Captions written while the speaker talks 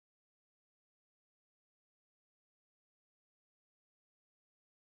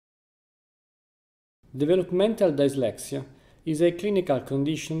Developmental dyslexia is a clinical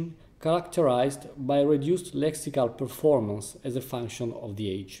condition characterized by reduced lexical performance as a function of the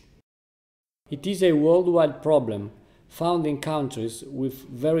age. It is a worldwide problem found in countries with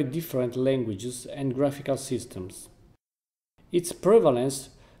very different languages and graphical systems. Its prevalence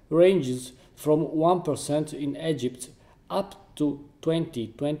ranges from 1% in Egypt up to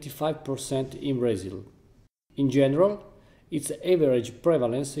 20–25% in Brazil. In general, its average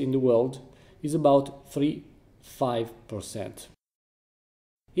prevalence in the world is about 3–5%.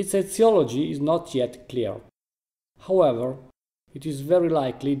 Its etiology is not yet clear. However, it is very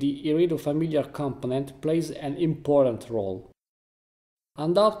likely the heredofamilial component plays an important role.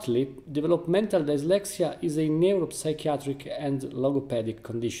 Undoubtedly, developmental dyslexia is a neuropsychiatric and logopedic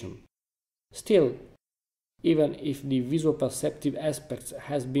condition. Still, even if the visuoperceptive aspect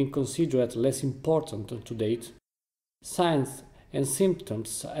has been considered less important to date, signs and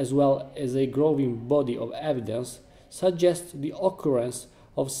symptoms as well as a growing body of evidence suggest the occurrence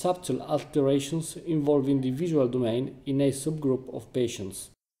of subtle alterations involving the visual domain in a subgroup of patients.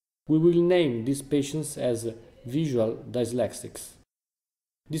 We will name these patients as visual dyslexics.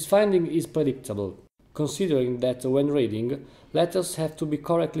 This finding is predictable, considering that when reading, letters have to be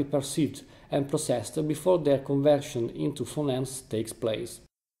correctly perceived and processed before their conversion into phonemes takes place.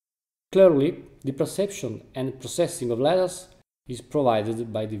 Clearly, the perception and processing of letters is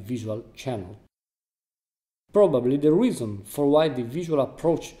provided by the visual channel. Probably the reason for why the visual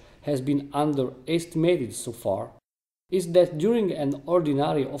approach has been underestimated so far is that during an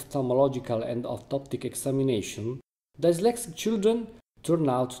ordinary ophthalmological and orthoptic examination, dyslexic children turn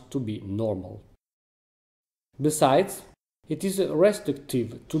out to be normal. Besides, it is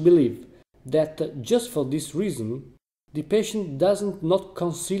restrictive to believe that just for this reason, the patient does not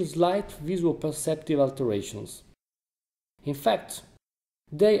conceal slight visuoperceptive alterations. In fact,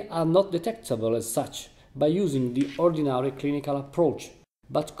 they are not detectable as such by using the ordinary clinical approach,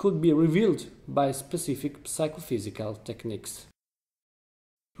 but could be revealed by specific psychophysical techniques.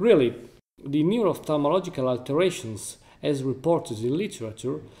 Really, the neuro-ophthalmological alterations, as reported in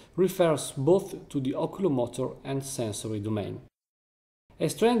literature, refers both to the oculomotor and sensory domain. A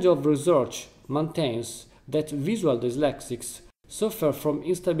strand of research maintains that visual dyslexics suffer from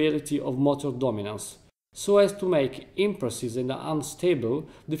instability of motor dominance, so as to make imprecise and unstable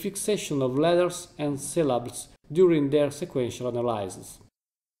the fixation of letters and syllables during their sequential analysis.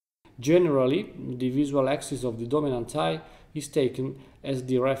 Generally, the visual axis of the dominant eye is taken as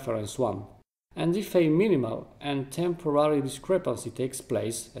the reference one, and if a minimal and temporary discrepancy takes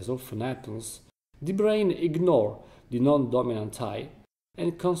place, as often happens, the brain ignores the non-dominant eye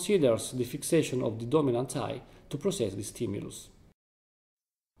and considers the fixation of the dominant eye to process the stimulus.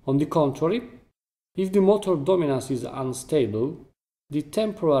 On the contrary, if the motor dominance is unstable, the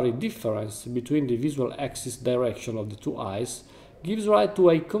temporary difference between the visual axis direction of the two eyes gives rise to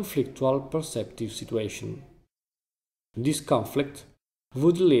a conflictual perceptive situation. This conflict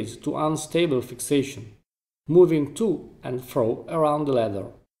would lead to unstable fixation, moving to and fro around the letter,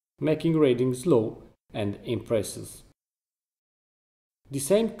 making reading slow and imprecise. The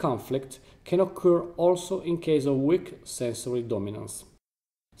same conflict can occur also in case of weak sensory dominance.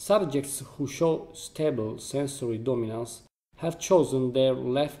 Subjects who show stable sensory dominance have chosen their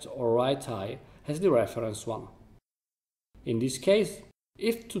left or right eye as the reference one. In this case,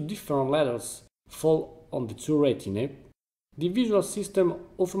 if two different letters fall on the two retinae, the visual system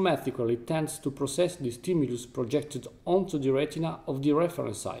automatically tends to process the stimulus projected onto the retina of the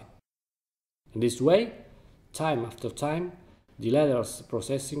reference eye. In this way, time after time, the letter's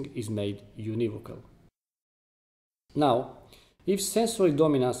processing is made univocal. Now, if sensory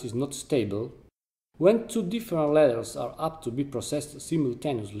dominance is not stable, when two different letters are apt to be processed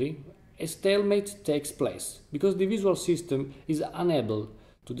simultaneously, a stalemate takes place because the visual system is unable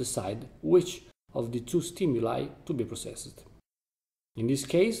to decide which of the two stimuli to be processed. In this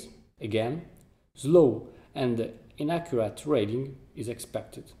case, again, slow and inaccurate reading is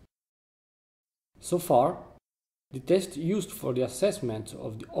expected. So far, the test used for the assessment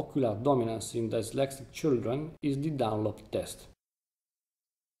of the ocular dominance in dyslexic children is the Dunlop test.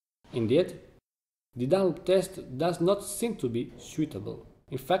 Indeed, the Dunlop test does not seem to be suitable.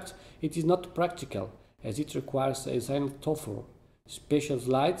 In fact, it is not practical, as it requires a silent TOEFL, special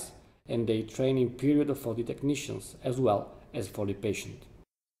slides, and a training period for the technicians as well as for the patient.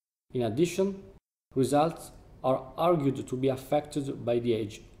 In addition, results are argued to be affected by the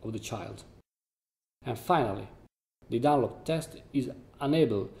age of the child. And finally, the Dunlop test is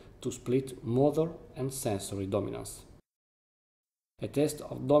unable to split motor and sensory dominance. A test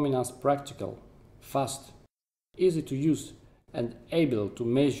of dominance practical, fast, easy to use, and able to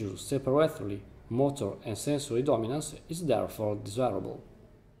measure separately motor and sensory dominance is therefore desirable.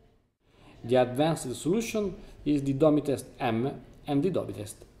 The advanced solution is the DOMI test M and the DOMI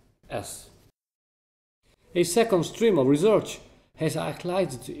test S. A second stream of research has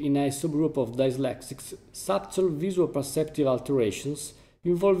highlighted in a subgroup of dyslexics subtle visuoperceptive alterations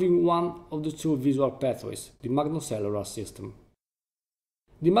involving one of the two visual pathways, the magnocellular system.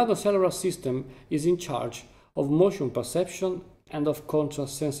 The magnocellular system is in charge of motion perception and of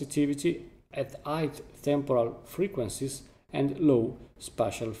contrast sensitivity at high temporal frequencies and low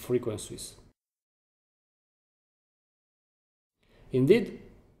spatial frequencies. Indeed,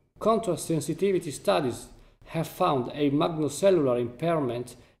 contrast sensitivity studies have found a magnocellular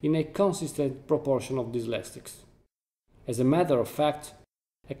impairment in a consistent proportion of dyslexics. As a matter of fact,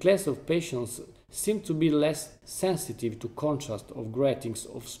 a class of patients seem to be less sensitive to contrast of gratings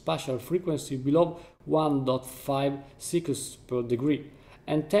of spatial frequency below 1.5 cycles per degree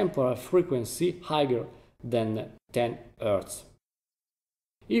and temporal frequency higher than 10 Hz.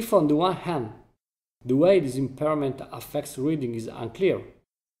 If on the one hand, the way this impairment affects reading is unclear,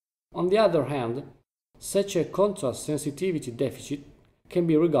 on the other hand, such a contrast sensitivity deficit can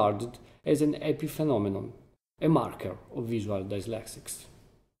be regarded as an epiphenomenon, a marker of visual dyslexics.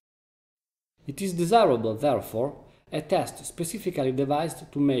 It is desirable, therefore, a test specifically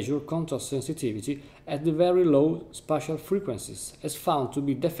devised to measure contrast sensitivity at the very low spatial frequencies, as found to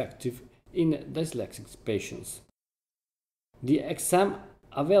be defective in dyslexic patients. The exam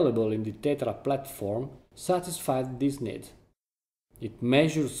available in the Tetra platform satisfies this need. It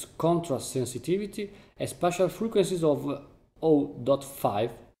measures contrast sensitivity at spatial frequencies of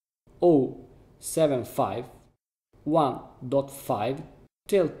 0.5, 0.75, 1.5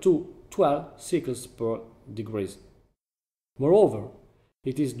 till to 12 cycles per degree. Moreover,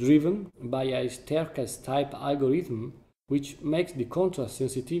 it is driven by a staircase type algorithm which makes the contrast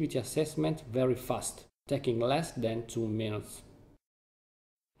sensitivity assessment very fast, taking less than 2 minutes.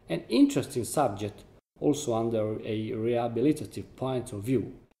 An interesting subject, also under a rehabilitative point of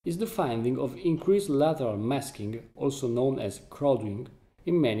view, is the finding of increased lateral masking, also known as crowding,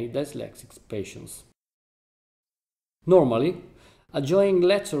 in many dyslexic patients. Normally, adjoining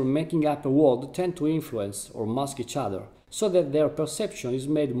letters making up a word tend to influence or mask each other, so that their perception is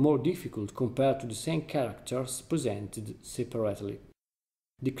made more difficult compared to the same characters presented separately.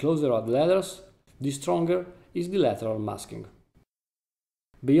 The closer are the letters, the stronger is the lateral masking.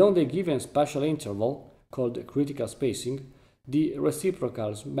 Beyond a given spatial interval, called critical spacing, the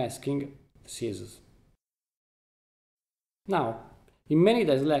reciprocal masking ceases. Now, in many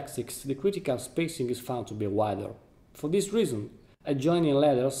dyslexics, the critical spacing is found to be wider. For this reason, adjoining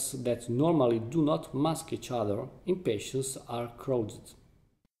letters that normally do not mask each other in patients are crowded.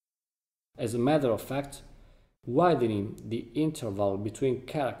 As a matter of fact, widening the interval between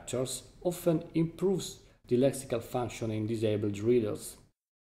characters often improves the lexical function in disabled readers.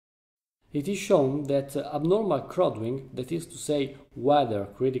 It is shown that abnormal crowding, that is to say wider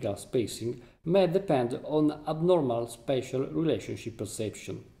critical spacing, may depend on abnormal spatial relationship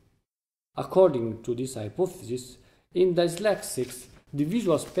perception. According to this hypothesis, in dyslexics, the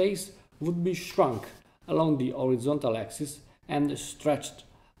visual space would be shrunk along the horizontal axis and stretched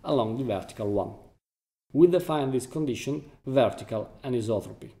along the vertical one. We define this condition vertical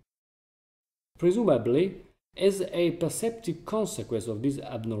anisotropy. Presumably, as a perceptive consequence of this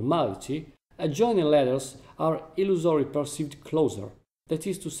abnormality, adjoining letters are illusory perceived closer, that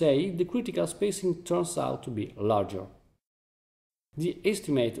is to say, the critical spacing turns out to be larger. The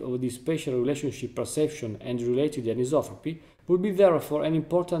estimate of the spatial relationship perception and related anisotropy would be therefore an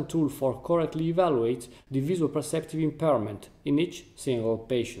important tool for correctly evaluate the visuoperceptive impairment in each single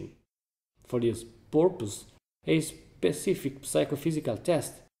patient. For this purpose, a specific psychophysical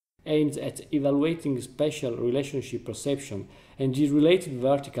test aimed at evaluating spatial relationship perception and the related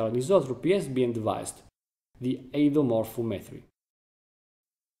vertical anisotropy has been devised, the eidomorphometry.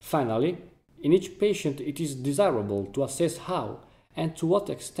 Finally, in each patient it is desirable to assess how and to what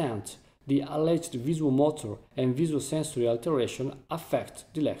extent the alleged visuomotor and visuosensory alteration affect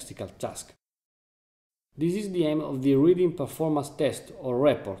the lexical task. This is the aim of the reading performance test or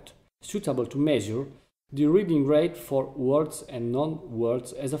report, suitable to measure the reading rate for words and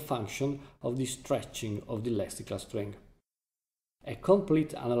non-words as a function of the stretching of the lexical string. A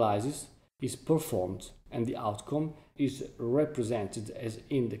complete analysis is performed and the outcome is represented as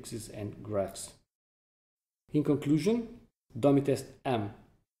indexes and graphs. In conclusion, DOMI test M,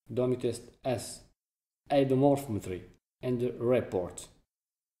 DOMI test S, eidomorphometry, and the report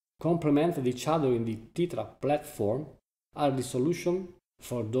complement each other in the Tetra platform are the solution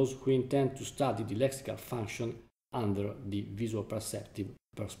for those who intend to study the lexical function under the visuoperceptive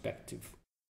perspective.